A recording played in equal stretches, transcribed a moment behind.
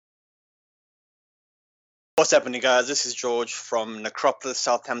What's happening, guys? This is George from Necropolis,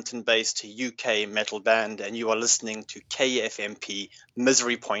 Southampton-based UK metal band, and you are listening to KFMP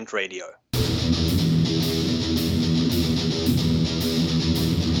Misery Point Radio.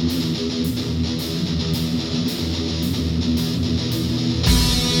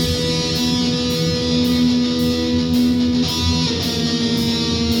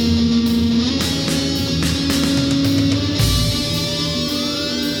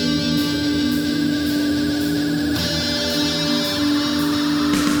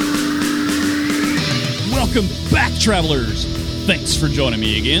 Welcome back, travelers. Thanks for joining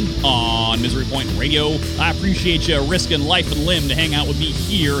me again on Misery Point Radio. I appreciate you risking life and limb to hang out with me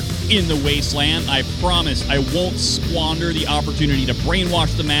here in the wasteland. I promise I won't squander the opportunity to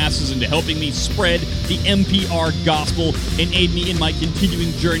brainwash the masses into helping me spread the NPR gospel and aid me in my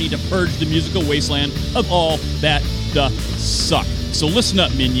continuing journey to purge the musical wasteland of all that doth suck. So listen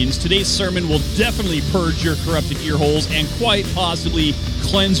up, minions. Today's sermon will definitely purge your corrupted ear holes and quite possibly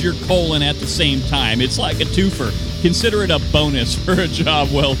cleanse your colon at the same time. It's like a twofer. Consider it a bonus for a job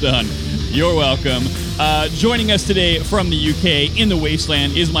well done. You're welcome. Joining us today from the UK in the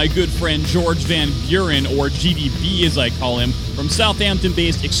wasteland is my good friend George Van Buren, or GVB as I call him, from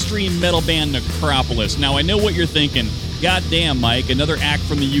Southampton-based extreme metal band Necropolis. Now, I know what you're thinking. Goddamn, Mike, another act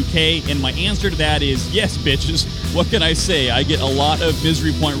from the UK, and my answer to that is yes, bitches. What can I say? I get a lot of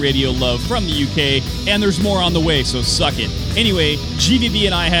Misery Point Radio love from the UK, and there's more on the way, so suck it. Anyway, GVB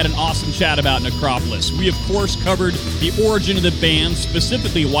and I had an awesome chat about Necropolis. We, of course, covered the origin of the band,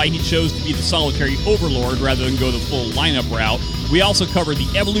 specifically why he chose to be the solitary overlord rather than go the full lineup route. We also covered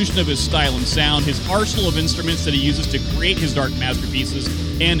the evolution of his style and sound, his arsenal of instruments that he uses to create his dark masterpieces,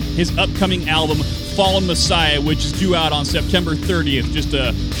 and his upcoming album, Fallen Messiah, which is due out on September 30th, just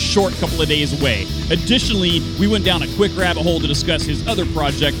a short couple of days away. Additionally, we went down a quick rabbit hole to discuss his other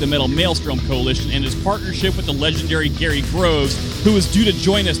project, the Metal Maelstrom Coalition, and his partnership with the legendary Gary Groves, who was due to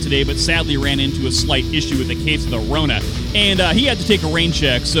join us today, but sadly ran into a slight issue with the case of the Rona. And he had to take a rain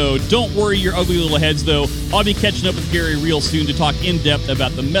check, so don't worry your ugly little heads, though. I'll be catching up with Gary real soon to talk in depth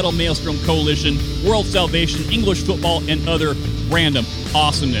about the Metal Maelstrom Coalition, World Salvation, English football, and other random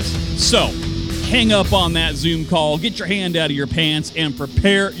awesomeness. So, hang up on that Zoom call, get your hand out of your pants, and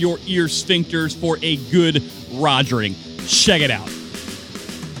prepare your ear sphincters for a good rogering. Check it out.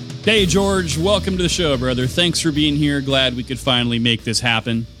 Hey, George, welcome to the show, brother. Thanks for being here. Glad we could finally make this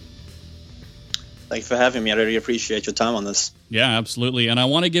happen. Thanks for having me. I really appreciate your time on this. Yeah, absolutely. And I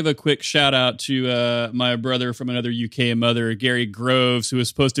want to give a quick shout out to my brother from another UK mother, Gary Groves, who was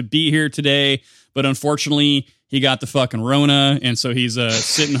supposed to be here today, but unfortunately he got the fucking Rona, and so he's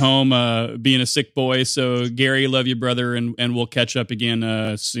sitting home being a sick boy. So Gary, love you, brother, and we'll catch up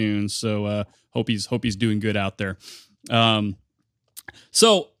again soon. So hope he's doing good out there.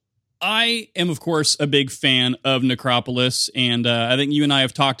 So I am, of course, a big fan of Necropolis, and I think you and I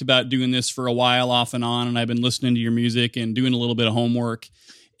have talked about doing this for a while off and on, and I've been listening to your music and doing a little bit of homework.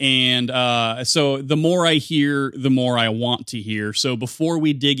 And so the more I hear, the more I want to hear. So before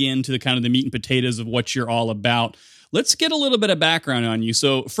we dig into the kind of the meat and potatoes of what you're all about, let's get a little bit of background on you.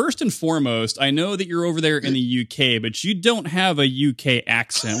 So first and foremost, I know that you're over there in the UK, but you don't have a UK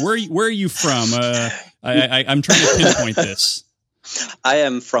accent. Where are you from? I'm trying to pinpoint this. I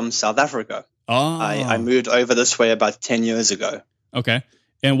am from South Africa. Oh. I moved over this way about 10 years ago. Okay.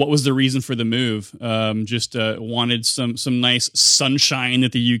 And what was the reason for the move? Just wanted some nice sunshine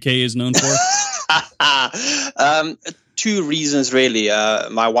that the UK is known for? Two reasons, really.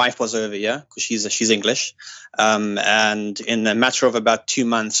 My wife was over here because she's English. And in a matter of about 2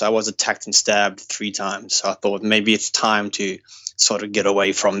 months, I was attacked and stabbed 3 times. So I thought maybe it's time to sort of get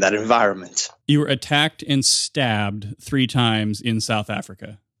away from that environment. You were attacked and stabbed 3 times in South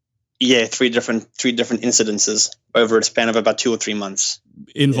Africa? Yeah, three different incidences over a span of about 2 or 3 months.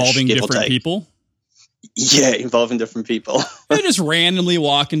 Involving different people? Yeah, involving different people. You're just randomly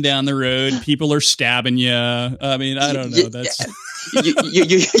walking down the road. People are stabbing you. I mean, I don't know. That's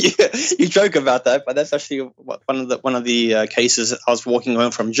you joke about that, but that's actually one of the cases. I was walking home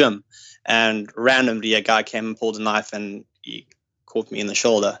from gym, and randomly a guy came and pulled a knife, and he caught me in the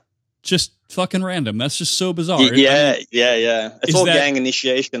shoulder. Just fucking random. That's just so bizarre. Yeah. It's all gang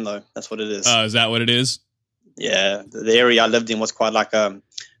initiation, though. That's what it is. Is that what it is? Yeah, the area I lived in was quite like a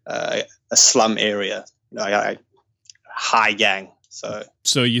slum area, high gang.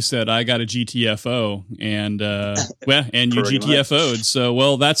 So you said I got a GTFO, and and you GTFO'd.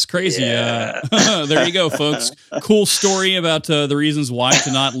 So that's crazy. Yeah. There you go, folks. Cool story about the reasons why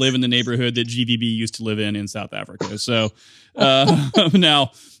to not live in the neighborhood that GVB used to live in South Africa. So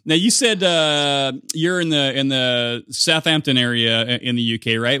now Now you said you're in the Southampton area in the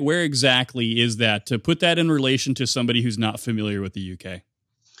UK, right? Where exactly is that? To put that in relation to somebody who's not familiar with the UK.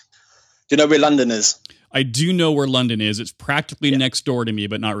 Do you know where London is? I do know where London is. It's practically next door to me,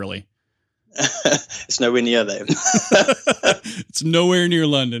 but not really. It's nowhere near there. It's nowhere near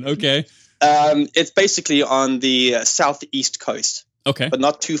London. Okay. It's basically on the southeast coast. Okay. But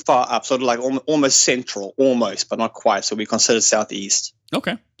not too far up, sort of like almost central, almost, but not quite. So we consider southeast.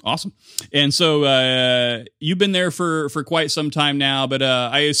 Okay. Awesome. And so you've been there for quite some time now, but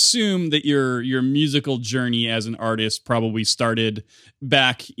I assume that your musical journey as an artist probably started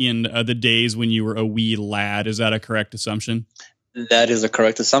back in the days when you were a wee lad. Is that a correct assumption? That is a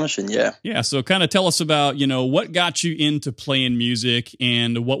correct assumption, yeah. Yeah, so kind of tell us about, what got you into playing music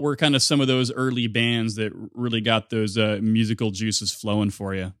and what were kind of some of those early bands that really got those musical juices flowing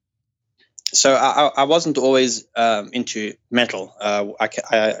for you? So I wasn't always into metal.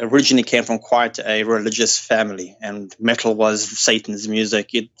 I originally came from quite a religious family, and metal was Satan's music.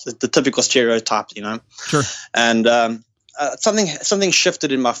 It's the typical stereotype, Sure. And something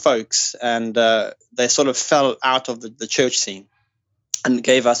shifted in my folks, and they sort of fell out of the church scene and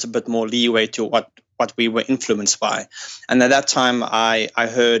gave us a bit more leeway to what we were influenced by. And at that time, I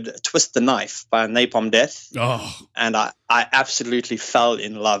heard Twist the Knife by Napalm Death. Oh. And I absolutely fell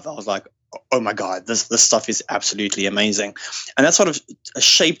in love. I was like, oh my God, this stuff is absolutely amazing. And that sort of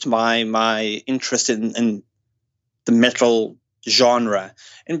shaped my interest in the metal genre.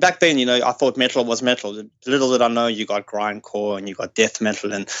 And back then, I thought metal was metal. Little did I know you got grindcore and you got death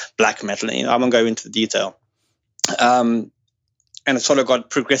metal and black metal. And, I won't go into the detail. And it sort of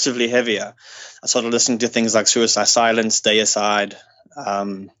got progressively heavier. I started listening to things like Suicide Silence, Deicide,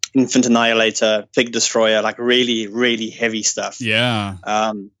 Infant Annihilator, Pig Destroyer, like really, really heavy stuff. Yeah.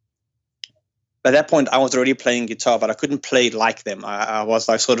 By that point, I was already playing guitar, but I couldn't play like them. I was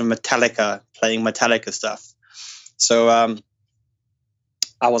like sort of Metallica, playing Metallica stuff. So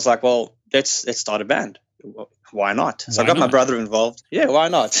I was like, well, let's start a band. Why not? So I got my brother involved. Yeah, why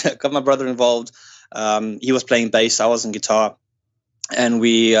not? Got my brother involved. He was playing bass. I was in guitar. And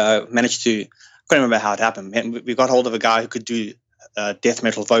we managed to, I can't remember how it happened. We got hold of a guy who could do death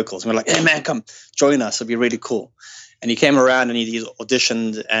metal vocals. And we're like, hey, man, come join us. It'll be really cool. And he came around and he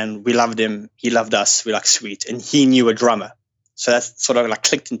auditioned and we loved him. He loved us. We're like, sweet. And he knew a drummer. So that's sort of like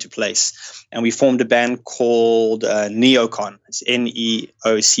clicked into place. And we formed a band called Neocon. It's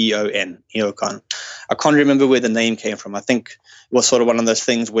Neocon, Neocon. I can't remember where the name came from. I think it was sort of one of those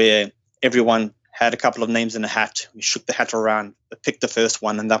things where everyone had a couple of names in a hat. We shook the hat around, picked the first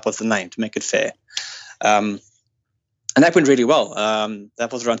one, and that was the name to make it fair. And that went really well.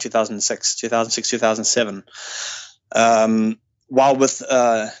 That was around 2006, 2007. While with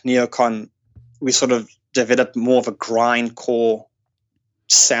Neocon, we sort of developed more of a grindcore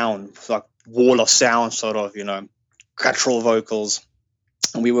sound, like wall of sound, sort of, guttural vocals.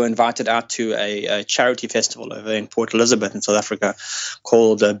 And we were invited out to a charity festival over in Port Elizabeth in South Africa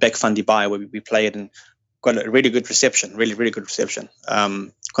called Beck Van Die Baai, where we played and got a really good reception, really, really good reception,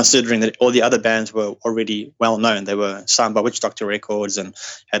 considering that all the other bands were already well known. They were signed by Witch Doctor Records and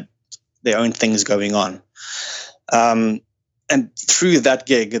had their own things going on. And through that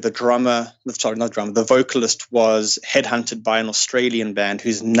gig, the vocalist was headhunted by an Australian band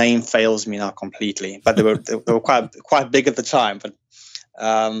whose name fails me now completely, but they were quite big at the time. But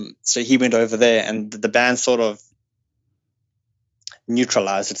so he went over there, and the band sort of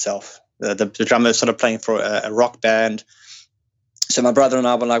neutralized itself. The drummer sort of playing for a rock band. So my brother and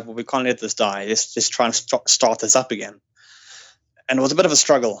I were like, well, we can't let this die. Let's try and start this up again. And it was a bit of a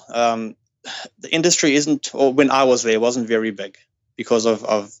struggle. The industry when I was there, wasn't very big because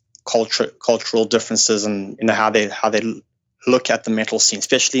of cultural differences and how they look at the metal scene,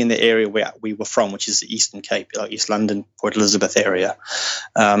 especially in the area where we were from, which is the Eastern Cape, East London, Port Elizabeth area.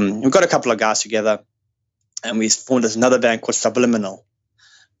 We got a couple of guys together, and we formed another band called Subliminal,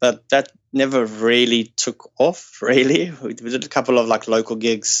 but that never really took off. Really, we did a couple of like local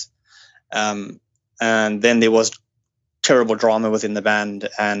gigs, and then there was terrible drama within the band,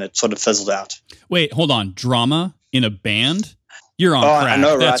 and it sort of fizzled out. Wait, hold on. Drama in a band? You're on crack. I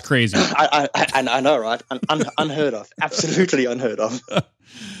know, right? That's crazy. I know, right? Unheard of. Absolutely unheard of.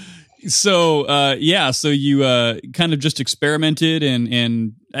 So, so you kind of just experimented,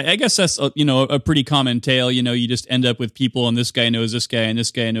 and I guess that's a pretty common tale. You just end up with people, and this guy knows this guy, and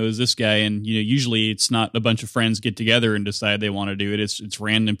this guy knows this guy, and usually it's not a bunch of friends get together and decide they want to do it. It's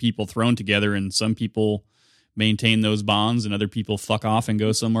random people thrown together, and some people maintain those bonds and other people fuck off and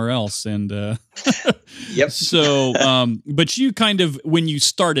go somewhere else. And yep. So, but you kind of, when you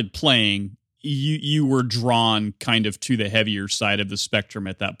started playing, you were drawn kind of to the heavier side of the spectrum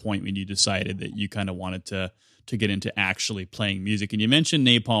at that point when you decided that you kind of wanted to get into actually playing music. And you mentioned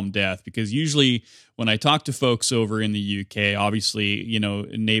Napalm Death, because usually when I talk to folks over in the UK, obviously,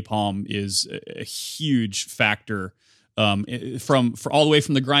 napalm is a huge factor, for all the way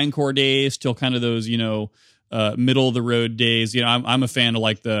from the grindcore days till kind of those, middle of the road days. I'm a fan of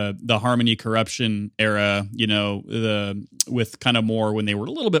like the Harmony Corruption era, with kind of more when they were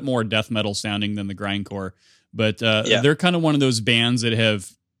a little bit more death metal sounding than the grindcore, but they're kind of one of those bands that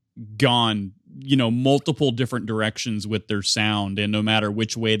have gone, multiple different directions with their sound, and no matter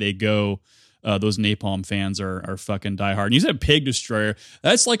which way they go, those Napalm fans are fucking diehard. And you said Pig Destroyer.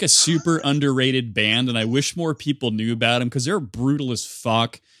 That's like a super underrated band, and I wish more people knew about them because they're brutal as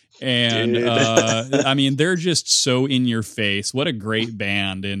fuck. And I mean, they're just so in your face. What a great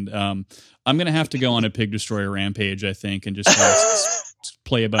band. And I'm gonna have to go on a Pig Destroyer rampage, I think, and just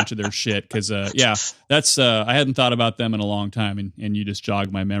play a bunch of their shit, because that's I hadn't thought about them in a long time, and you just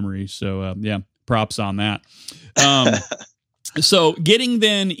jogged my memory. So props on that. So getting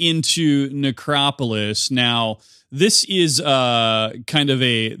then into Necropolis now. This is kind of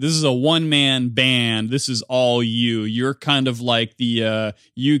a one-man band. This is all you. You're kind of like the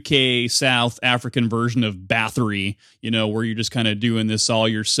UK South African version of Bathory, where you're just kind of doing this all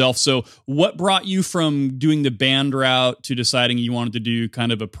yourself. So what brought you from doing the band route to deciding you wanted to do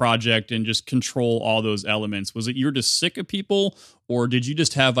kind of a project and just control all those elements? Was it you were just sick of people, or did you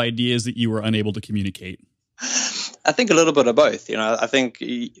just have ideas that you were unable to communicate? I think a little bit of both. I think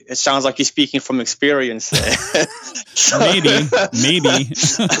it sounds like you're speaking from experience there. Maybe.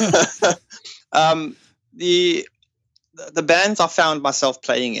 The bands I found myself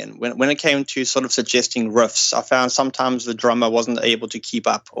playing in, when it came to sort of suggesting riffs, I found sometimes the drummer wasn't able to keep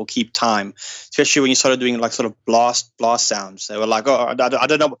up or keep time, especially when you started doing like sort of blast sounds. They were like, "Oh, I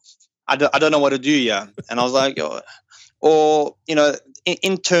don't know, I don't know what to do here," and I was like, or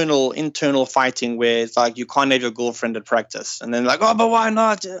internal fighting where it's like you can't have your girlfriend at practice, and then like, oh, but why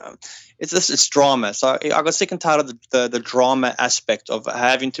not? It's drama. So I got sick and tired of the drama aspect of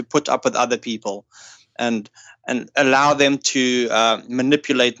having to put up with other people and allow them to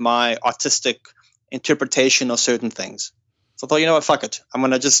manipulate my artistic interpretation of certain things. So I thought, what, fuck it, I'm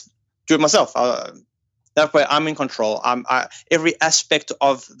gonna just do it myself. That way I'm in control. Every aspect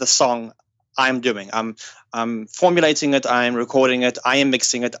of the song I'm doing. I'm formulating it, I'm recording it, I am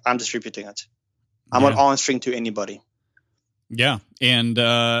mixing it, I'm distributing it. I'm not answering to anybody. Yeah. And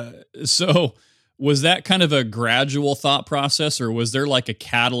so was that kind of a gradual thought process, or was there like a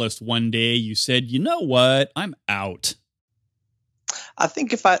catalyst one day you said, you know what, I'm out? I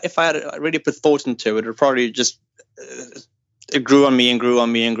think if I had really put thought into it would probably just it grew on me and grew on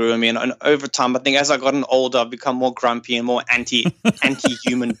me and grew on me. And over time, I think as I gotten older, I've become more grumpy and more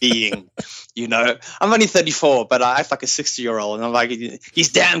anti-human being. I'm only 34, but I act like a 60-year-old. And I'm like,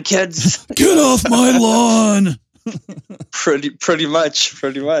 these damn kids. Get off my lawn. Pretty much.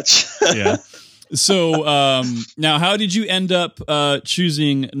 Yeah. So now, how did you end up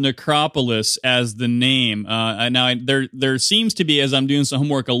choosing Necropolis as the name? Now, there seems to be, as I'm doing some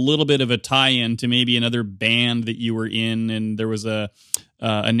homework, a little bit of a tie-in to maybe another band that you were in, and there was a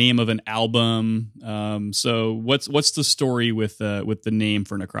name of an album. So what's the story with the name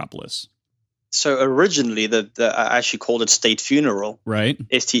for Necropolis? So originally, I actually called it State Funeral, right?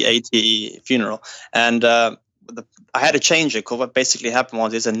 STATE Funeral, and I had to change it because what basically happened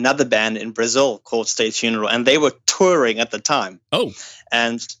was there's another band in Brazil called State Funeral, and they were touring at the time. Oh.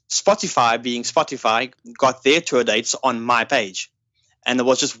 And Spotify, being Spotify, got their tour dates on my page. And there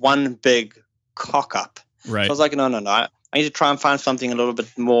was just one big cock up. Right. So I was like, no. I need to try and find something a little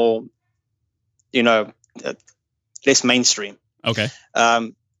bit more, less mainstream. Okay.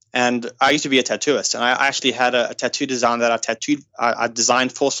 And I used to be a tattooist, and I actually had a tattoo design that I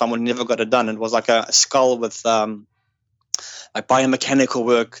designed for someone who never got it done. It was like a skull with like biomechanical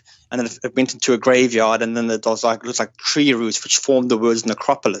work, and then it went into a graveyard, and then it was like, it looks like tree roots which formed the words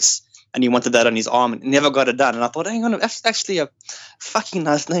Necropolis, and he wanted that on his arm and never got it done. And I thought, hang on, that's actually a fucking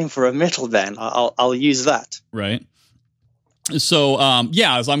nice name for a metal band. I'll use that. Right. So,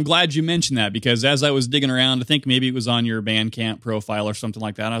 I'm glad you mentioned that, because as I was digging around, I think maybe it was on your Bandcamp profile or something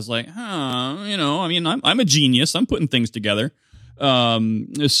like that. I was like, I'm a genius. I'm putting things together.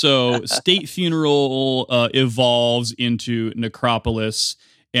 So State Funeral evolves into Necropolis,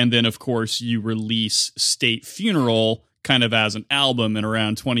 and then of course you release State Funeral kind of as an album in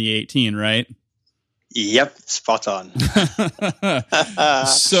around 2018, right? Yep, spot on.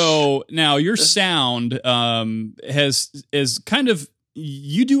 So now your sound has kind of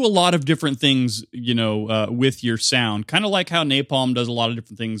you do a lot of different things, with your sound, kind of like how Napalm does a lot of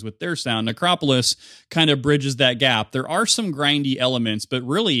different things with their sound. Necropolis kind of bridges that gap. There are some grindy elements, but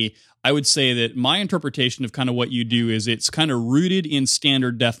really, I would say that my interpretation of kind of what you do is it's kind of rooted in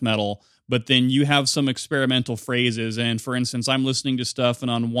standard death metal, but then you have some experimental phrases. And for instance, I'm listening to stuff,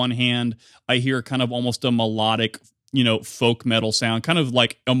 and on one hand, I hear kind of almost a melodic, folk metal sound, kind of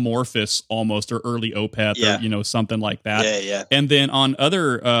like Amorphous almost, or early Opeth, or, something like that. Yeah. And then on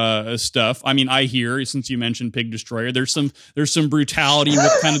other stuff, I mean, I hear, since you mentioned Pig Destroyer, there's some brutality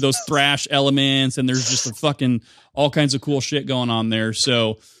with kind of those thrash elements, and there's just a fucking all kinds of cool shit going on there.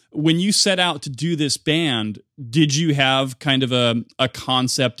 So when you set out to do this band, did you have kind of a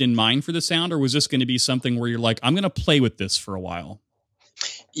concept in mind for the sound, or was this going to be something where you're like, I'm going to play with this for a while?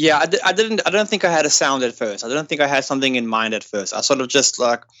 Yeah, I don't think I had a sound at first. I don't think I had something in mind at first. I sort of just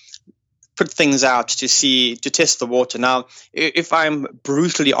like put things out to test the water. Now, if I'm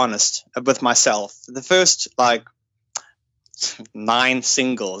brutally honest with myself, the first like 9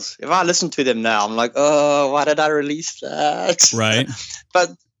 singles, if I listen to them now, I'm like, oh, why did I release that? Right.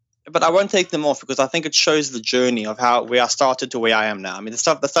 But I won't take them off, because I think it shows the journey of where I started to where I am now. I mean, the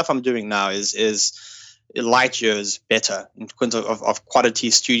stuff I'm doing now is light years better in terms of quality,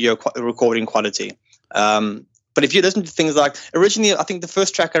 studio recording quality. But if you listen to things like, originally, I think the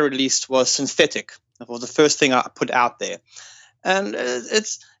first track I released was Synthetic. It was the first thing I put out there. And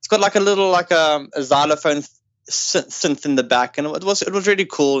it's got like a little, like a xylophone synth in the back. And it was really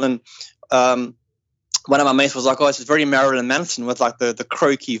cool. And one of my mates was like, oh, it's very Marilyn Manson with like the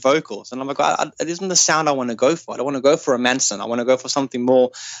croaky vocals. And I'm like, it isn't the sound I want to go for. I don't want to go for a Manson. I want to go for something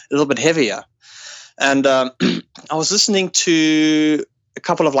more, a little bit heavier. And I was listening to a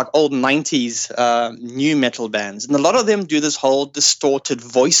couple of like old 90s new metal bands, and a lot of them do this whole distorted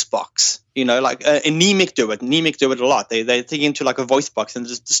voice box, like Anemic do it. Anemic do it a lot. They dig into like a voice box and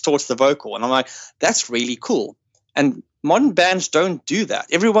just distorts the vocal. And I'm like, that's really cool. And modern bands don't do that.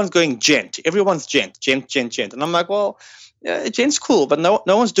 Everyone's going gent. Everyone's gent. And I'm like, well, yeah, gent's cool, but no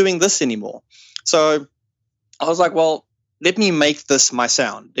one's doing this anymore. So I was like, well, let me make this my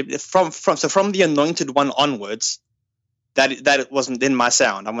sound. From the Anointed One onwards, that it wasn't then my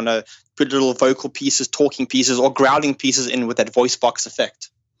sound. I'm gonna put little vocal pieces, talking pieces, or growling pieces in with that voice box effect.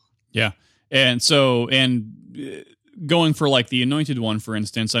 Yeah, and going for like the Anointed One, for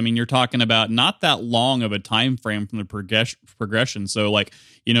instance, I mean, you're talking about not that long of a time frame from the progression. So like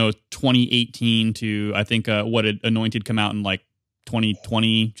 2018 to I think what did Anointed come out in like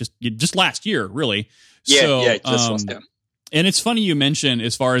 2020, just last year, really. Yeah, just last year. And it's funny you mentioned,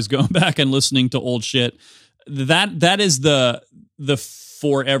 as far as going back and listening to old shit, that is the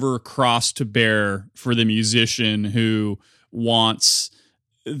forever cross to bear for the musician who wants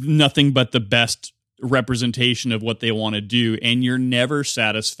nothing but the best representation of what they want to do, and you're never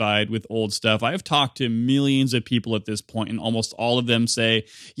satisfied with old stuff. I've talked to millions of people at this point, and almost all of them say,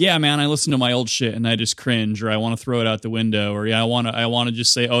 yeah, man, I listen to my old shit and I just cringe, or I want to throw it out the window, or yeah, I want to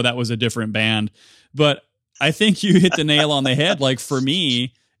just say, oh, that was a different band. But I think you hit the nail on the head. Like for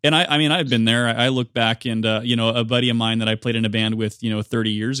me, and I mean, I've been there. I look back, and a buddy of mine that I played in a band with,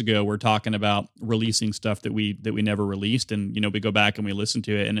 30 years ago, we're talking about releasing stuff that we never released, and we go back and we listen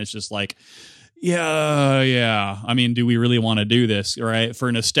to it, and it's just like, yeah. I mean, do we really want to do this? Right?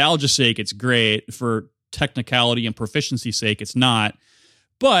 For nostalgia's sake, it's great. For technicality and proficiency's sake, it's not.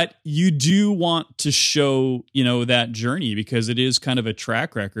 But you do want to show, that journey, because it is kind of a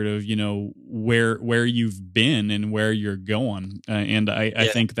track record of, where you've been and where you're going. And I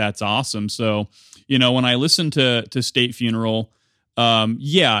think that's awesome. So, when I listened to State Funeral,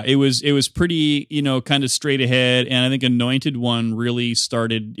 it was pretty, kind of straight ahead. And I think Anointed One really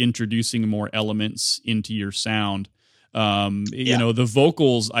started introducing more elements into your sound. The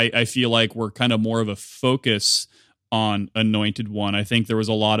vocals, I feel like were kind of more of a focus on Anointed One. I think there was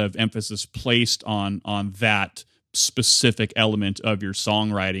a lot of emphasis placed on that specific element of your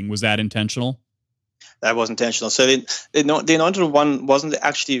songwriting. Was that intentional? That was intentional. So the Anointed One wasn't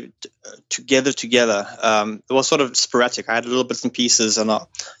actually together. It was sort of sporadic. I had little bits and pieces, and I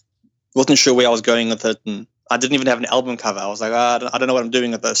wasn't sure where I was going with it. And I didn't even have an album cover. I was like, I don't know what I'm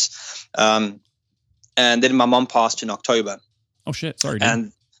doing with this. And then my mom passed in October. Oh shit! Sorry, dude.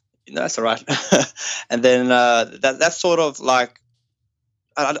 And that's all right. And then that's sort of like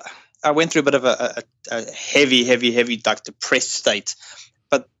I went through a bit of a heavy, like depressed state.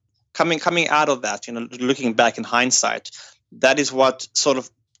 But coming out of that, looking back in hindsight, that is what sort of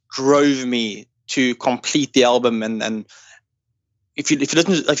drove me to complete the album. And if you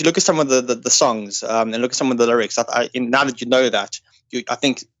look at some of the songs and look at some of the lyrics, now that you know that, I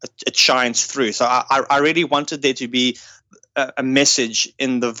think it shines through. So I really wanted there to be a message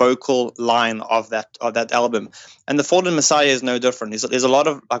in the vocal line of that album. And The Fallen Messiah is no different. There's a lot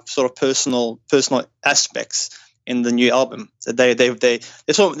of like sort of personal aspects in the new album. So they're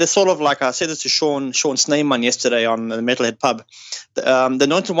sort of like, I said this to Sean Sneyman yesterday on the Metalhead Pub. The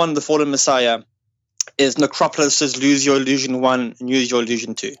Anointed One, The Fallen Messiah, is Necropolis's Lose Your Illusion 1 and Use Your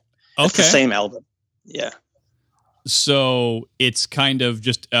Illusion 2. It's the same album. Yeah. So it's kind of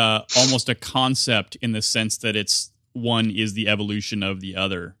just almost a concept in the sense that it's one is the evolution of the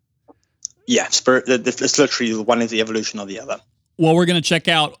other. Yeah, it's literally one is the evolution of the other. Well, we're going to check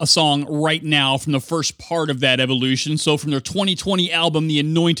out a song right now from the first part of that evolution. So from their 2020 album, The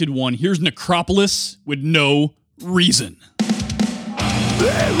Anointed One, here's Necropolis with No Reason.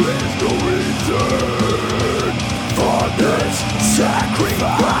 There is no reason for this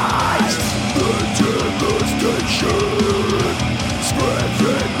sacrifice. The devastation spreads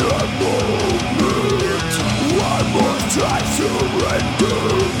in the moment. Why must I surrender?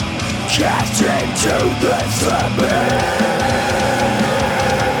 Cast into this abyss.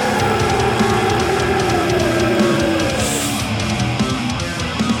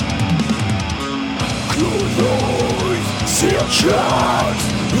 Close eyes, seal shut,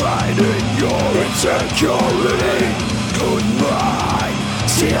 hiding your insecurity. Good mind,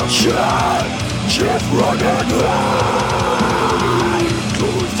 seal shut, just run and hide.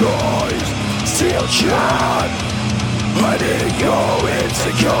 Close eyes, seal shut, hiding your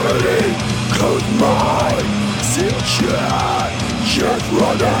insecurity. Close mind, seal shut, just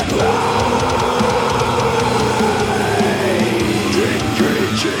run and hide.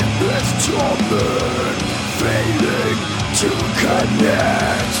 Engage in this torment, failing to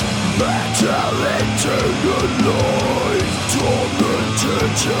connect. Battle into the noise,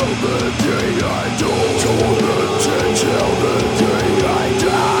 tormented till the day I die. Tormented till the day I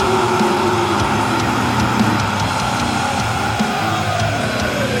die.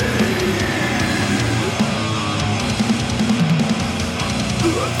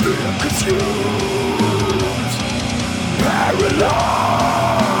 The fear consumes, paralyzed,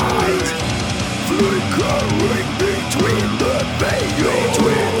 flickering between the veils.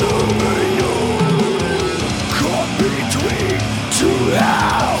 Caught between two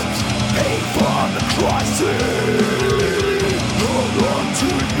halves, pay for the crisis. Hold on to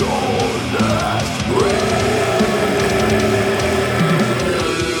your last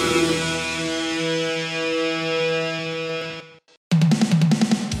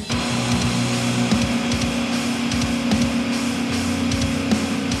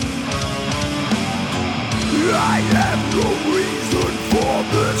I have no reason for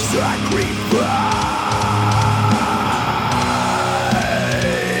the sacrifice.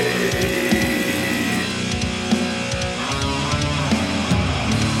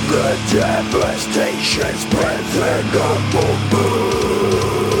 The devastation spreads in the moment.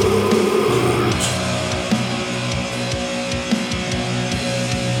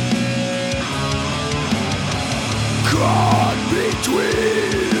 Caught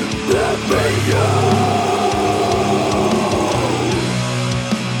between the veils.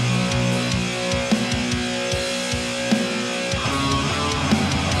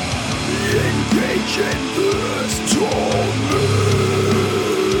 Engage in this torment.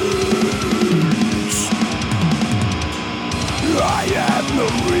 I have no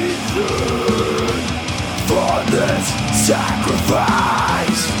reason for this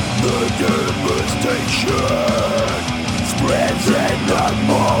sacrifice. The devastation spreads in the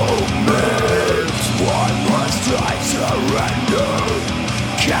moment. Why must I surrender?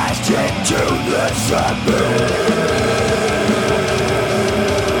 Cast into this abyss.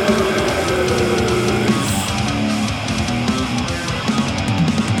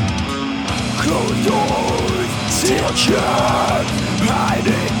 Closed doors, sealed shut,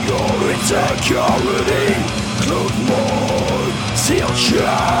 hiding your insecurity. Closed more, sealed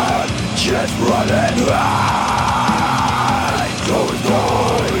shut, just run and hide. Closed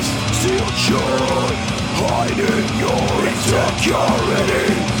doors, sealed shut, hiding your insecurity.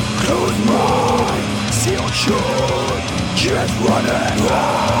 Closed mind, sealed shut, just run and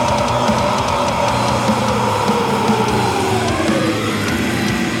hide.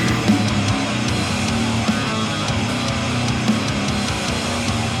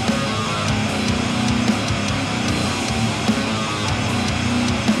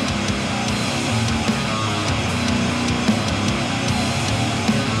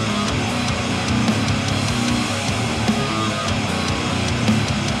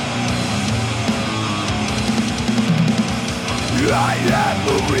 I have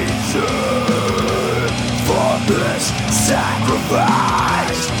no reason for this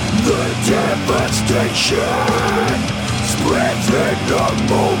sacrifice. The devastation within the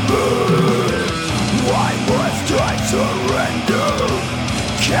moment. Why must I surrender?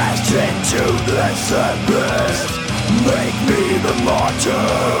 Cast into this abyss. Make me the martyr.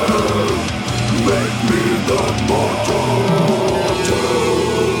 Make me the martyr.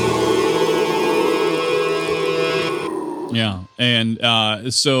 Yeah, and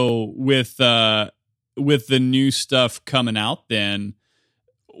so with the new stuff coming out, then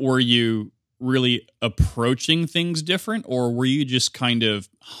were you really approaching things different, or were you just kind of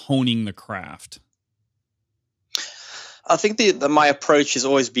honing the craft? I think my approach has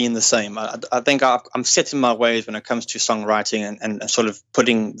always been the same. I think I'm set in my ways when it comes to songwriting and sort of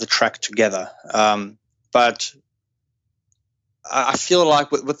putting the track together. But I feel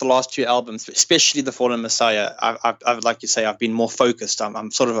like with the last two albums, especially The Fallen Messiah, I've like you say, I've been more focused.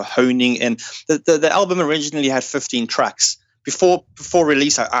 I'm sort of honing in. The album originally had 15 tracks. Before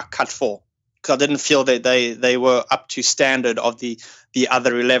release, I cut 4 because I didn't feel that they were up to standard of the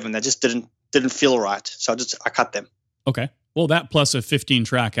other 11. They just didn't feel right. So I cut them. Okay. Well, that plus a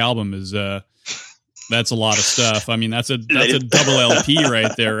 15-track album is that's a lot of stuff. I mean, that's a double LP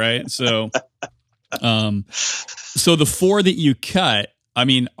right there, right? So so the 4 that you cut, I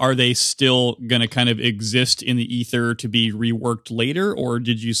mean, are they still going to kind of exist in the ether to be reworked later, or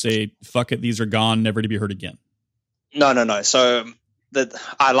did you say, fuck it, these are gone, never to be heard again? No. So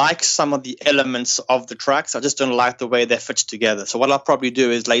I like some of the elements of the tracks. I just don't like the way they fit together. So what I'll probably do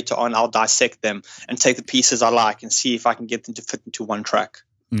is later on, I'll dissect them and take the pieces I like and see if I can get them to fit into one track.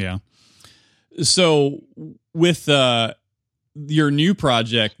 Yeah. So with your new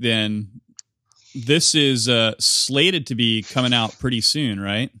project, then this is slated to be coming out pretty soon,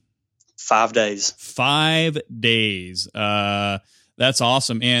 right? 5 days. 5 days. That's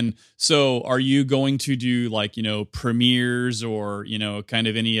awesome. And so are you going to do like, premieres or, kind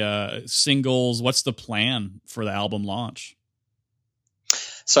of any singles? What's the plan for the album launch?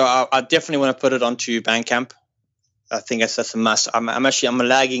 So I definitely want to put it onto Bandcamp. I think that's a must. I'm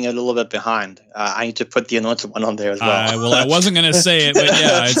lagging a little bit behind. I need to put the Anointed One on there as well. Well, I wasn't going to say it, but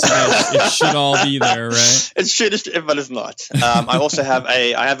yeah, it should all be there, right? It should, but it's not. I also have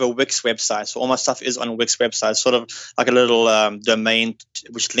a Wix website, so all my stuff is on Wix website, sort of like a little domain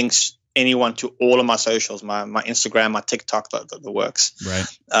which links anyone to all of my socials, my Instagram, my TikTok, the works. Right.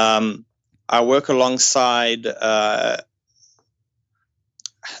 I work alongside.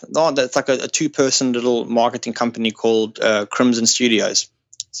 That's like a 2-person little marketing company called Crimson Studios.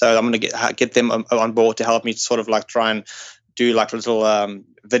 So I'm going to get them on board to help me sort of like try and do like little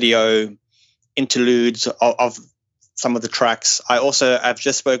video interludes of some of the tracks. I've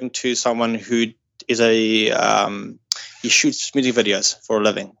just spoken to someone who is he shoots music videos for a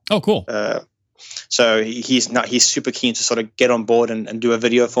living. Oh, cool. So he's super keen to sort of get on board and do a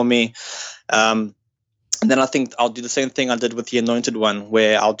video for me. And then I think I'll do the same thing I did with the Anointed One,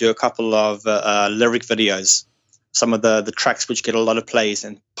 where I'll do a couple of lyric videos, some of the tracks which get a lot of plays,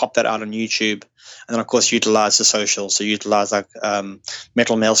 and pop that out on YouTube. And then, of course, utilize the socials. So utilize like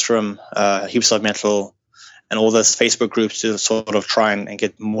Metal Maelstrom, Heaps of Metal, and all those Facebook groups to sort of try and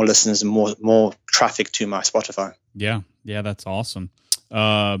get more listeners and more traffic to my Spotify. Yeah, that's awesome.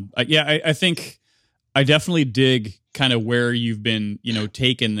 I think I definitely dig kind of where you've been,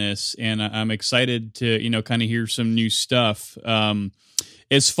 taking this, and I'm excited to, kind of hear some new stuff.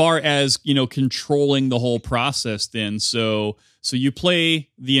 As far as, controlling the whole process then, so you play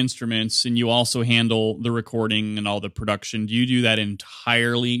the instruments and you also handle the recording and all the production. Do you do that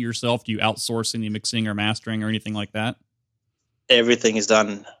entirely yourself? Do you outsource any mixing or mastering or anything like that? Everything is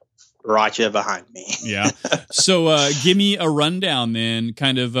done right here behind me. Yeah. So give me a rundown then,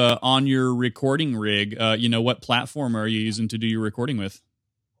 kind of on your recording rig. What platform are you using to do your recording with?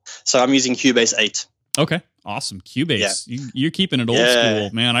 So I'm using Cubase 8. Okay. Awesome. Cubase. Yeah. You're keeping it old school,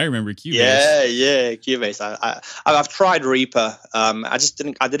 man. I remember Cubase. Yeah, Cubase. I've tried Reaper. I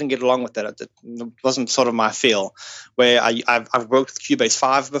didn't get along with that. It wasn't sort of my feel. Where I've worked with Cubase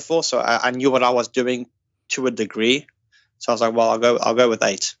 5 before, so I knew what I was doing to a degree. So I was like, well, I'll go with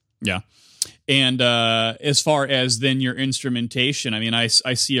 8. Yeah. And as far as then your instrumentation, I mean, I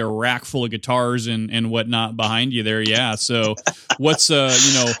see a rack full of guitars and whatnot behind you there. Yeah. So what's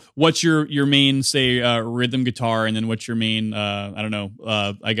your main, say, rhythm guitar, and then what's your main,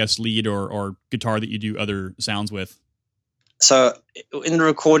 I guess lead or guitar that you do other sounds with? So in the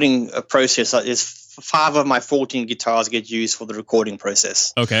recording process, is 5 of my 14 guitars get used for the recording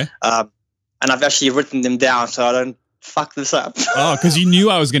process. Okay. And I've actually written them down so I don't fuck this up. Oh, because you knew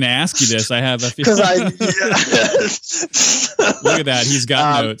I was going to ask you this. I have a feeling. Look at that. He's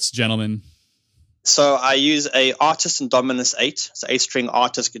got notes, gentlemen. So I use a Artist and Dominus 8. It's an 8-string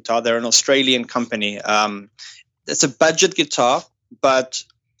Artist guitar. They're an Australian company. it's a budget guitar, but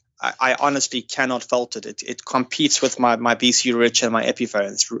I honestly cannot fault it. It competes with my BC Rich and my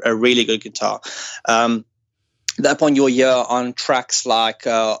Epiphone. It's a really good guitar. That point you'll hear on tracks like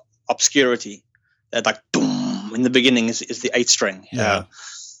Obscurity, that like boom in the beginning is the 8-string. Yeah.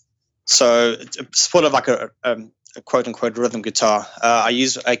 So it's sort of like a quote unquote rhythm guitar. I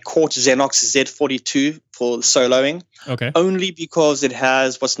use a Cort Xenox Z42 for soloing. Okay. Only because it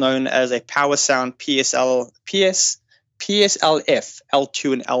has what's known as a Power Sound PSLF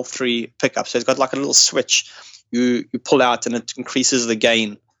L2 and L3 pickup. So it's got like a little switch you pull out, and it increases the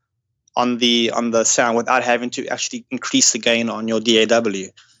gain on the sound without having to actually increase the gain on your DAW.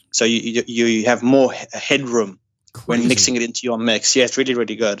 So you have more headroom when mixing it into your mix. Yeah, it's really,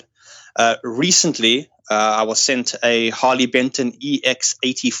 really good. Recently, I was sent a Harley Benton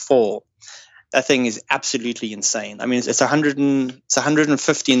EX84. That thing is absolutely insane. I mean, it's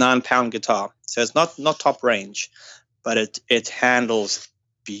 159-pound guitar, so it's not top range, but it handles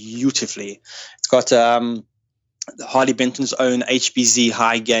beautifully. It's got Harley Benton's own HBZ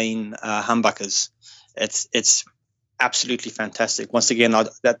high gain humbuckers. It's absolutely fantastic. Once again,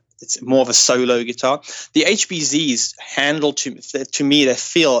 that it's more of a solo guitar. The HBZs handle to me, they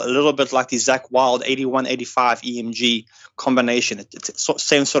feel a little bit like the Zakk Wylde 8185 EMG combination. It's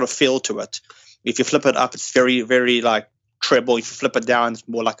same sort of feel to it. If you flip it up, it's very, very like treble. If you flip it down, it's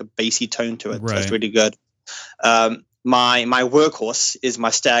more like a bassy tone to it. Right. So it's really good. My workhorse is my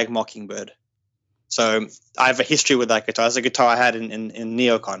Stag Mockingbird. So I have a history with that guitar. It's a guitar I had in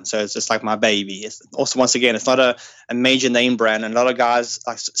Neocon, so it's just like my baby. It's also, once again, it's not a major name brand, and a lot of guys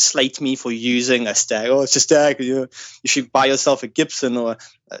like slate me for using a Stag. Oh, it's a Stag. You should buy yourself a Gibson, or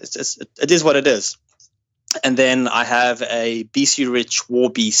it is what it is. And then I have a BC Rich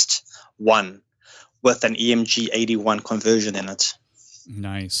Warbeast 1 with an EMG 81 conversion in it.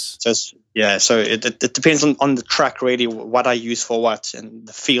 Nice. So it depends on the track, really, what I use for what, and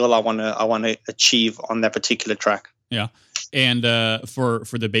the feel I want to achieve on that particular track. Yeah. And for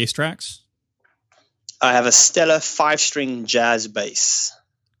the bass tracks, I have a Stellar 5-string jazz bass.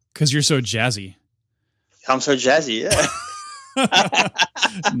 Because you're so jazzy. I'm so jazzy, yeah.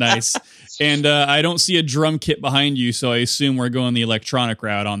 Nice. And I don't see a drum kit behind you, so I assume we're going the electronic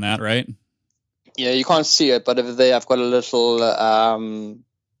route on that, right? Yeah, you can't see it, but over there I've got a little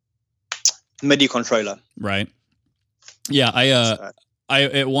MIDI controller. Right. Yeah, I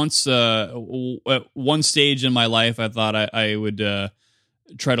at once at one stage in my life I thought I would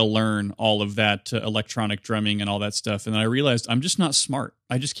try to learn all of that electronic drumming and all that stuff, and then I realized I'm just not smart.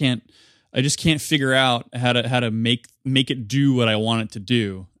 I just can't figure out how to make it do what I want it to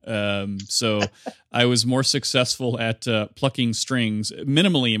do. So I was more successful at plucking strings,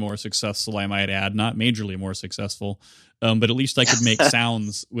 minimally more successful, I might add, not majorly more successful. But at least I could make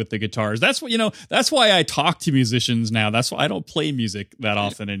sounds with the guitars. That's what, that's why I talk to musicians now. That's why I don't play music that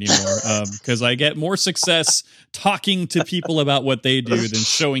often anymore. Because I get more success talking to people about what they do than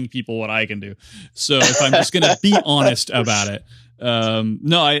showing people what I can do. So if I'm just going to be honest about it,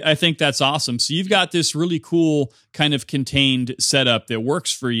 no, I think that's awesome. So you've got this really cool kind of contained setup that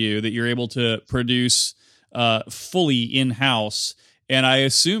works for you, that you're able to produce fully in-house. And I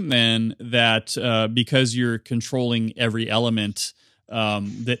assume then that because you're controlling every element,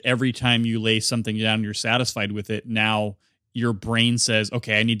 that every time you lay something down, you're satisfied with it. Now your brain says,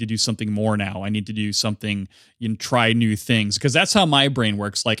 okay, I need to do something more now. I need to do something, try new things. Because that's how my brain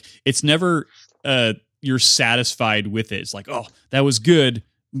works. Like, it's never you're satisfied with it. It's like, oh, that was good,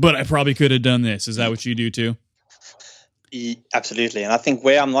 but I probably could have done this. Is that what you do too? Absolutely. And I think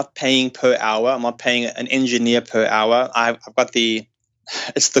where I'm not paying per hour, I'm not paying an engineer per hour. I've got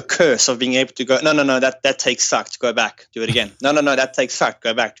it's the curse of being able to go, no, that takes sucked, go back, do it again. No, that takes sucked,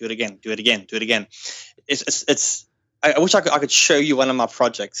 go back, do it again. I wish I could show you one of my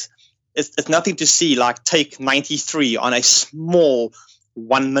projects. It's nothing to see like take 93 on a small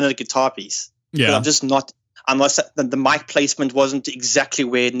 1-minute guitar piece. Yeah. I'm just not, unless the mic placement wasn't exactly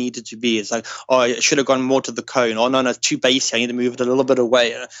where it needed to be. It's like, oh, I should have gone more to the cone. Oh, no, too bassy. I need to move it a little bit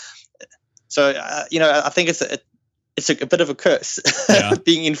away. So, I think it's a bit of a curse, yeah.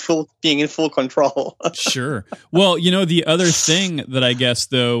 being in full control. Sure. Well, the other thing that I guess,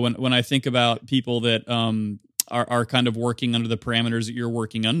 though, when I think about people that are kind of working under the parameters that you're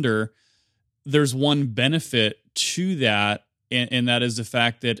working under, there's one benefit to that, and that is the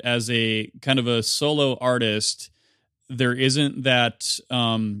fact that as a kind of a solo artist, there isn't that,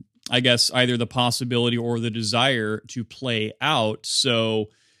 I guess, either the possibility or the desire to play out. So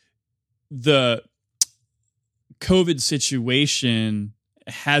the COVID situation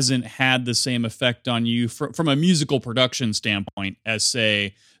hasn't had the same effect on you from a musical production standpoint as,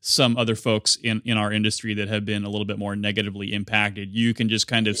 say, some other folks in our industry that have been a little bit more negatively impacted. You can just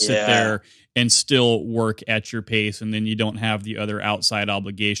kind of sit there and still work at your pace, and then you don't have the other outside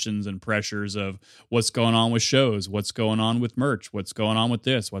obligations and pressures of what's going on with shows, what's going on with merch, what's going on with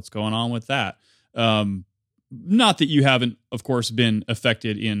this, what's going on with that. Not that you haven't, of course, been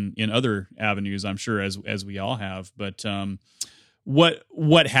affected in other avenues, I'm sure, as we all have, but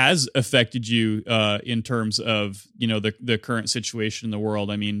what has affected you in terms of, you know, the current situation in the world?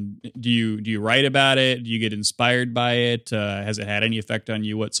 I mean, do you write about it? Do you get inspired by it? Has it had any effect on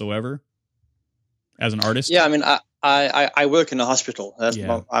you whatsoever as an artist? Yeah, I mean, I work in a hospital.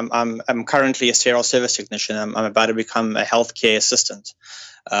 I'm currently a sterile service technician. I'm about to become a healthcare assistant.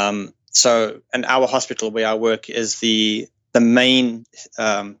 So, in our hospital where I work is the main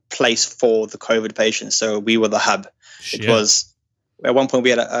place for the COVID patients. So we were the hub. Shit. It was at one point we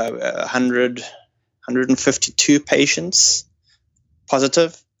had 152 patients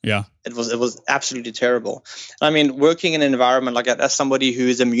positive. Yeah, it was absolutely terrible. I mean, working in an environment like that, as somebody who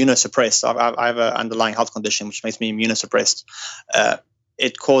is immunosuppressed, I have an underlying health condition which makes me immunosuppressed.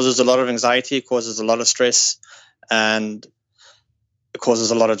 It causes a lot of anxiety, it causes a lot of stress, and it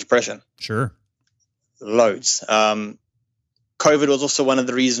causes a lot of depression. Sure, loads. COVID was also one of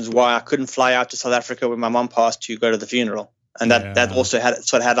the reasons why I couldn't fly out to South Africa when my mom passed to go to the funeral. And that also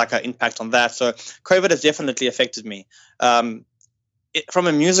had like an impact on that. So COVID has definitely affected me. From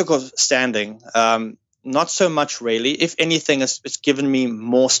a musical standing, not so much really. If anything, it's given me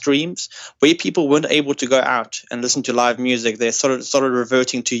more streams. Where people weren't able to go out and listen to live music, they're sort of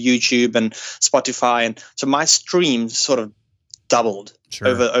reverting to YouTube and Spotify, and so my streams sort of doubled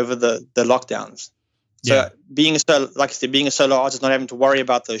over the lockdowns. So being a solo artist, not having to worry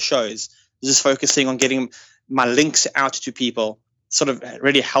about those shows, just focusing on getting my links out to people, sort of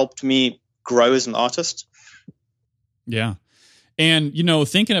really helped me grow as an artist. Yeah. And, you know,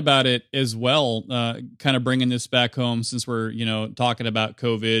 thinking about it as well, kind of bringing this back home, since we're, you know, talking about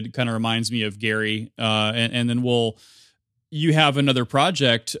COVID, kind of reminds me of Gary. And then you have another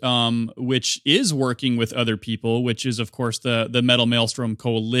project, which is working with other people, which is, of course, the Metal Maelstrom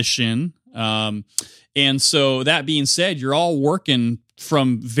Coalition. And so that being said, you're all working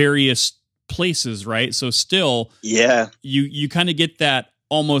from various places, right? So still, you kind of get that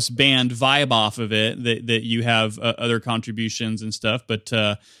almost band vibe off of it, that you have other contributions and stuff, but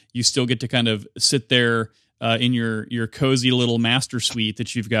you still get to kind of sit there in your cozy little master suite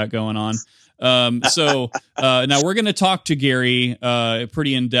that you've got going on. So now we're going to talk to Gary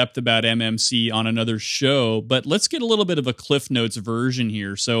pretty in depth about MMC on another show, but let's get a little bit of a Cliff Notes version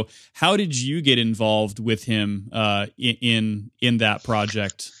here. So how did you get involved with him in that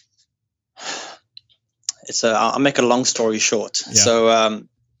project? I'll make a long story short. Yeah. So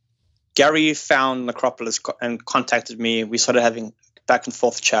Gary found Necropolis and contacted me. We started having back and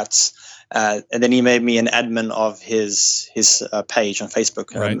forth chats, and then he made me an admin of his page on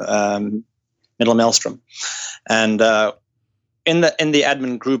Facebook, right. Metal Maelstrom. And in the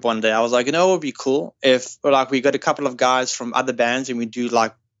admin group one day, I was like, you know, it would be cool if we got a couple of guys from other bands and we do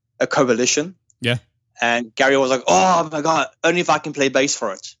like a coalition. Yeah. And Gary was like, oh my God, only if I can play bass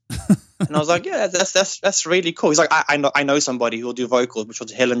for it. And I was like, yeah, that's really cool. He's like, I know somebody who will do vocals, which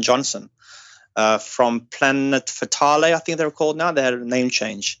was Helen Johnson from Planet Fatale, I think they're called now. They had a name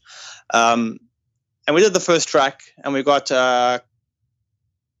change. And we did the first track, and we got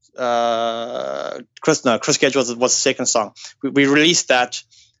Chris Gedge was the second song. We released that.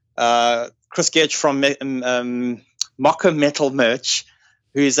 Chris Gedge from Mocker Metal Merch,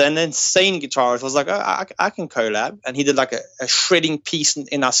 who's an insane guitarist, was like, oh, I can collab. And he did like a shredding piece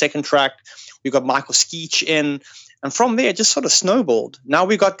in our second track. We got Michael Skeech in. And from there, it just sort of snowballed. Now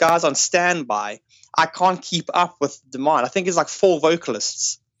we got guys on standby. I can't keep up with demand. I think it's like 4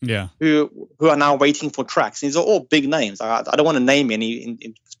 vocalists who are now waiting for tracks. These are all big names. I don't want to name any.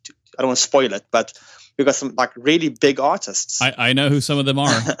 I don't want to spoil it, but we've got some like really big artists. I know who some of them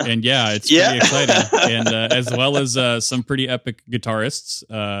are, and it's pretty exciting, and as well as some pretty epic guitarists,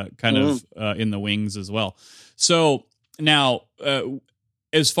 kind of in the wings as well. So now,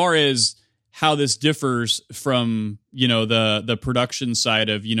 as far as how this differs from the production side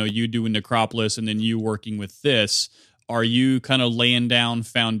of you doing Necropolis and then you working with this, are you kind of laying down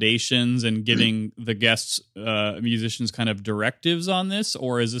foundations and giving the guests musicians kind of directives on this,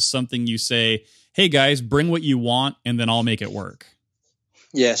 or is this something you say, hey guys, bring what you want and then I'll make it work?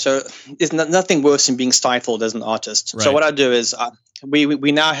 Yeah, so it's nothing worse than being stifled as an artist. Right. So what I do is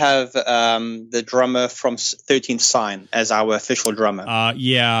we now have the drummer from 13th Sign as our official drummer.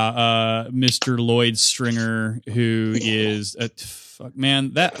 Mr. Lloyd Stringer, who is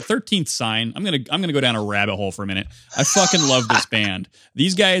man, that 13th Sign. I'm gonna go down a rabbit hole for a minute. I fucking love this band.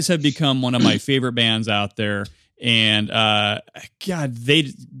 These guys have become one of my favorite bands out there. And God,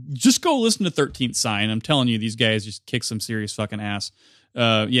 they just go listen to 13th Sign. I'm telling you, these guys just kick some serious fucking ass.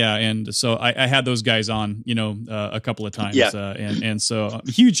 And so I had those guys on, a couple of times. And so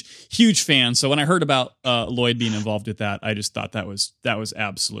huge fan. So when I heard about Lloyd being involved with that, I just thought that was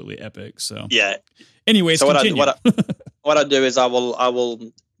absolutely epic. So yeah. Anyways, so continue. what I do is I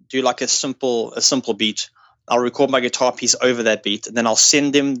will do like a simple beat. I'll record my guitar piece over that beat, and then I'll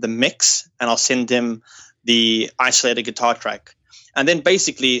send him the mix, and I'll send him the isolated guitar track. And then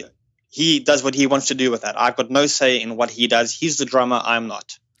basically he does what he wants to do with that. I've got no say in what he does. He's the drummer, I'm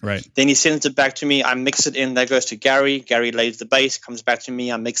not. Right. Then he sends it back to me. I mix it in. That goes to Gary. Gary lays the bass, comes back to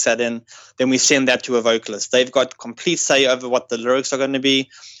me. I mix that in. Then we send that to a vocalist. They've got complete say over what the lyrics are going to be,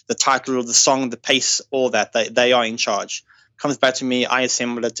 the title of the song, the pace, all that. They are in charge. Comes back to me. I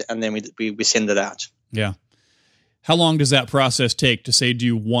assemble it, and then we send it out. Yeah. How long does that process take to, say,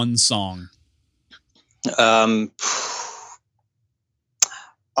 do one song?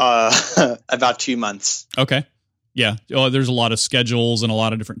 About 2 months. Okay. Yeah. Oh, there's a lot of schedules and a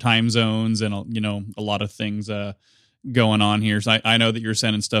lot of different time zones and, a lot of things going on here. So I know that you're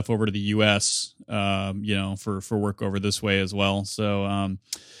sending stuff over to the US, for work over this way as well. So,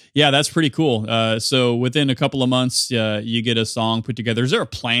 that's pretty cool. So within a couple of months, you get a song put together. Is there a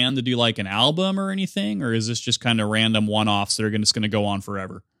plan to do like an album or anything? Or is this just kind of random one-offs that are just going to go on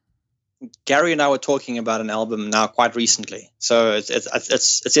forever? Gary and I were talking about an album now quite recently. So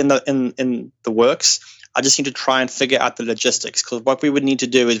it's in the works. I just need to try and figure out the logistics, because what we would need to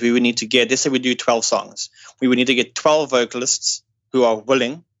do is we would need to get, let's say we do 12 songs. We would need to get 12 vocalists who are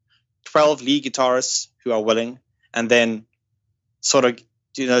willing, 12 lead guitarists who are willing, and then sort of,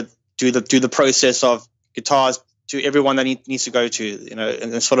 do the process of guitars to everyone that needs to go to,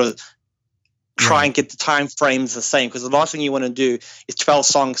 and then sort of try and get the time frames the same. Because the last thing you want to do is 12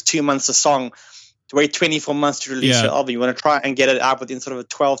 songs, 2 months a song, to wait 24 months to release your album. You want to try and get it out within sort of a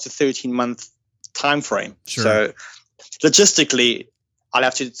 12 to 13 month time frame. Sure. So logistically, I'll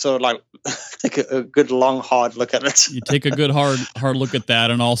have to sort of like take a good long hard look at it. You take a good hard look at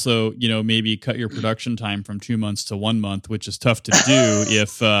that, and also maybe cut your production time from 2 months to 1 month, which is tough to do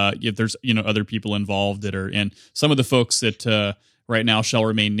if there's other people involved that are, and some of the folks that right now shall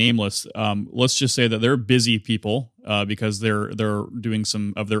remain nameless. Let's just say that they're busy people because they're doing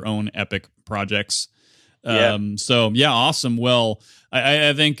some of their own epic projects. Awesome. Well,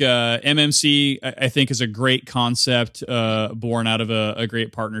 I think MMC I think is a great concept born out of a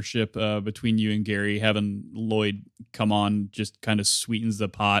great partnership between you and Gary. Having Lloyd come on just kind of sweetens the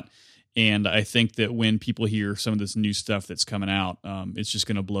pot. And I think that when people hear some of this new stuff that's coming out, it's just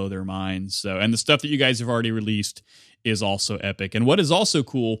going to blow their minds. So, and the stuff that you guys have already released is also epic. And what is also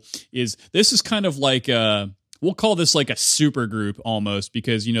cool is this is kind of like we'll call this like a super group almost,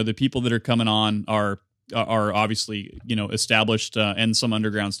 because the people that are coming on are obviously established and some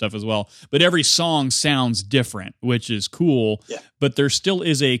underground stuff as well, but every song sounds different, which is cool. But there still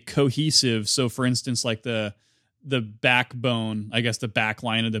is a cohesive, so for instance, like the backbone, I guess the back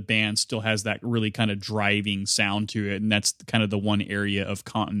line of the band still has that really kind of driving sound to it, and that's kind of the one area of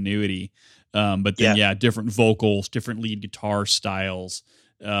continuity. But then different vocals, different lead guitar styles.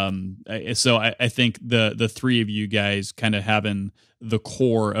 So I think the three of you guys kind of having the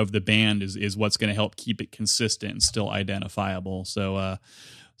core of the band is what's going to help keep it consistent and still identifiable. So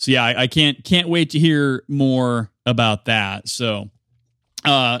I can't wait to hear more about that. So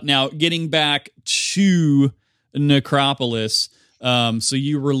now getting back to Necropolis. So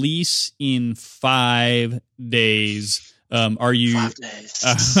you release in 5 days. Are you 5 days.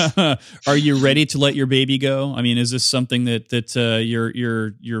 Are you ready to let your baby go? I mean, is this something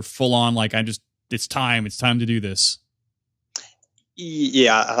that you're full on, like, it's time to do this?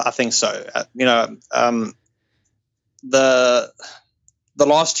 Yeah, I think so. The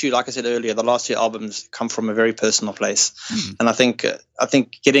last two, like I said earlier, the last two albums come from a very personal place, and I think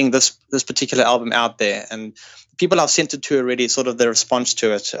getting this particular album out there, and people I've sent it to already, sort of the response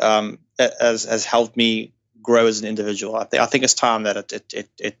to it has helped me grow as an individual. I think it's time that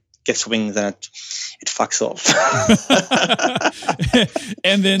it gets wings and it fucks off.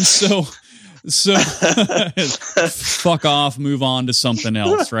 And then so fuck off, move on to something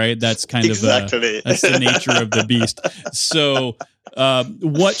else, right? That's kind of that's the nature of the beast. So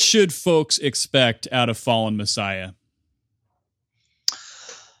what should folks expect out of Fallen Messiah?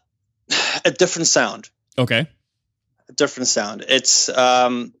 A different sound. Okay. different sound.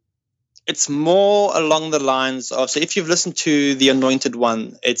 It's more along the lines of, so if you've listened to the Anointed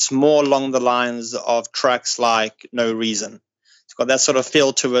one, it's more along the lines of tracks like No Reason. It's got that sort of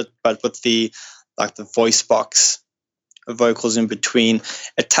feel to it, but with the voice box vocals in between.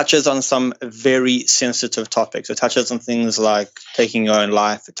 It touches on some very sensitive topics. It touches on things like taking your own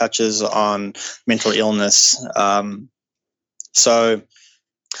life. It touches on mental illness. So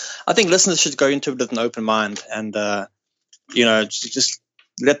I think listeners should go into it with an open mind and, just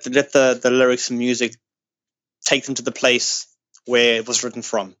let the lyrics and music take them to the place where it was written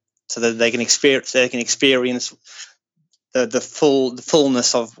from, so that they can experience the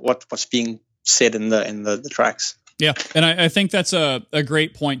fullness of what's being said in the tracks. Yeah, and I think that's a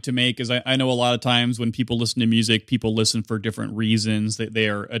great point to make, is I know a lot of times when people listen to music, people listen for different reasons, that they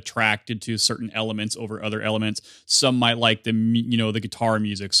are attracted to certain elements over other elements. Some might like the guitar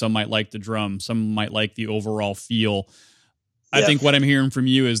music, some might like the drums, some might like the overall feel. I think what I'm hearing from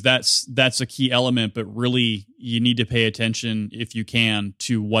you is that's a key element, but really you need to pay attention, if you can,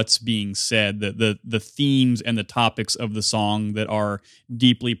 to what's being said, the themes and the topics of the song that are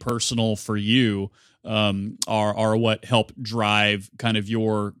deeply personal for you are what help drive kind of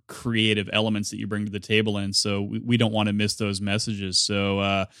your creative elements that you bring to the table. And so we don't want to miss those messages.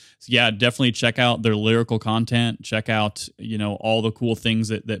 So definitely check out their lyrical content. Check out, all the cool things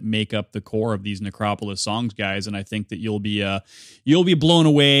that make up the core of these Necropolis songs, guys. And I think that you'll be blown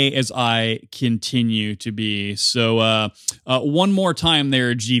away, as I continue to be. So one more time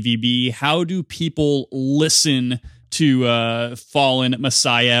there, GVB, how do people listen to Fallen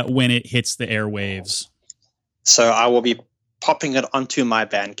Messiah when it hits the airwaves? So I will be popping it onto my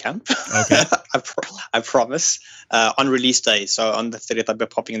Bandcamp. Okay. I promise. On release day, so on the 30th, I'll be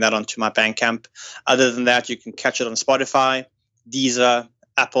popping that onto my Bandcamp. Other than that, you can catch it on Spotify, Deezer,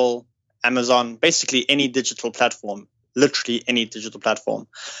 Apple, Amazon, basically any digital platform. Literally any digital platform.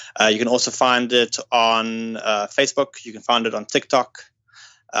 You can also find it on Facebook. You can find it on TikTok.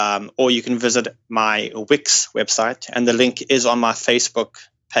 Or you can visit my Wix website, and the link is on my Facebook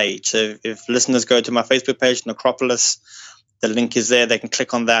page. So if listeners go to my Facebook page, Necropolis, the link is there. They can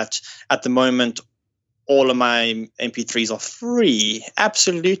click on that. At the moment, all of my MP3s are free,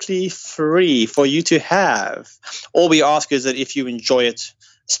 absolutely free for you to have. All we ask is that if you enjoy it,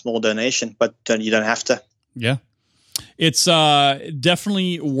 a small donation, but you don't have to. Yeah. It's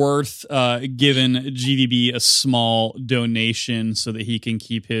definitely worth giving GVB a small donation so that he can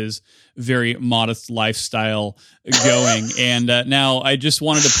keep his very modest lifestyle going. And now I just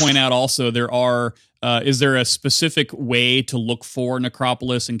wanted to point out also, is there a specific way to look for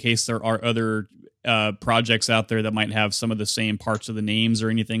Necropolis in case there are other projects out there that might have some of the same parts of the names or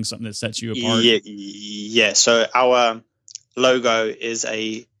anything, something that sets you apart? Yeah. So our logo is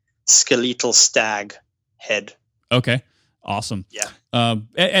a skeletal stag head. Okay. Awesome. Yeah.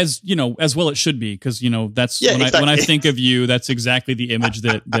 As well it should be, because that's exactly. when I think of you, that's exactly the image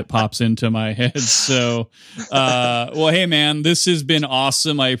that pops into my head. So, well, hey man, this has been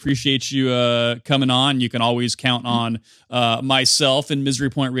awesome. I appreciate you coming on. You can always count on myself and Misery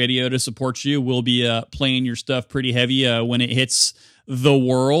Point Radio to support you. We'll be playing your stuff pretty heavy when it hits the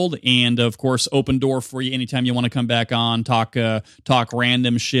world, and of course, open door for you anytime you want to come back on, talk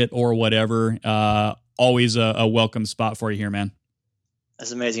random shit or whatever. Always a welcome spot for you here, man.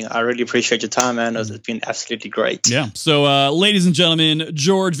 That's amazing. I really appreciate your time, man. It's been absolutely great. Yeah. So, ladies and gentlemen,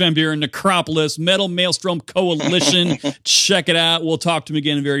 George Van Buren, Necropolis, Metal Maelstrom Coalition. Check it out. We'll talk to him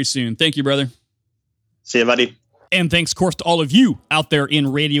again very soon. Thank you, brother. See you, buddy. And thanks, of course, to all of you out there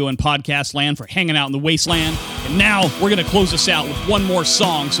in radio and podcast land for hanging out in the wasteland. And now we're going to close this out with one more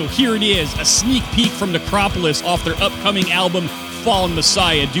song. So here it is, a sneak peek from Necropolis off their upcoming album, Fallen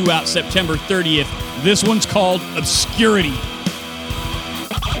Messiah, due out September 30th. This one's called Obscurity.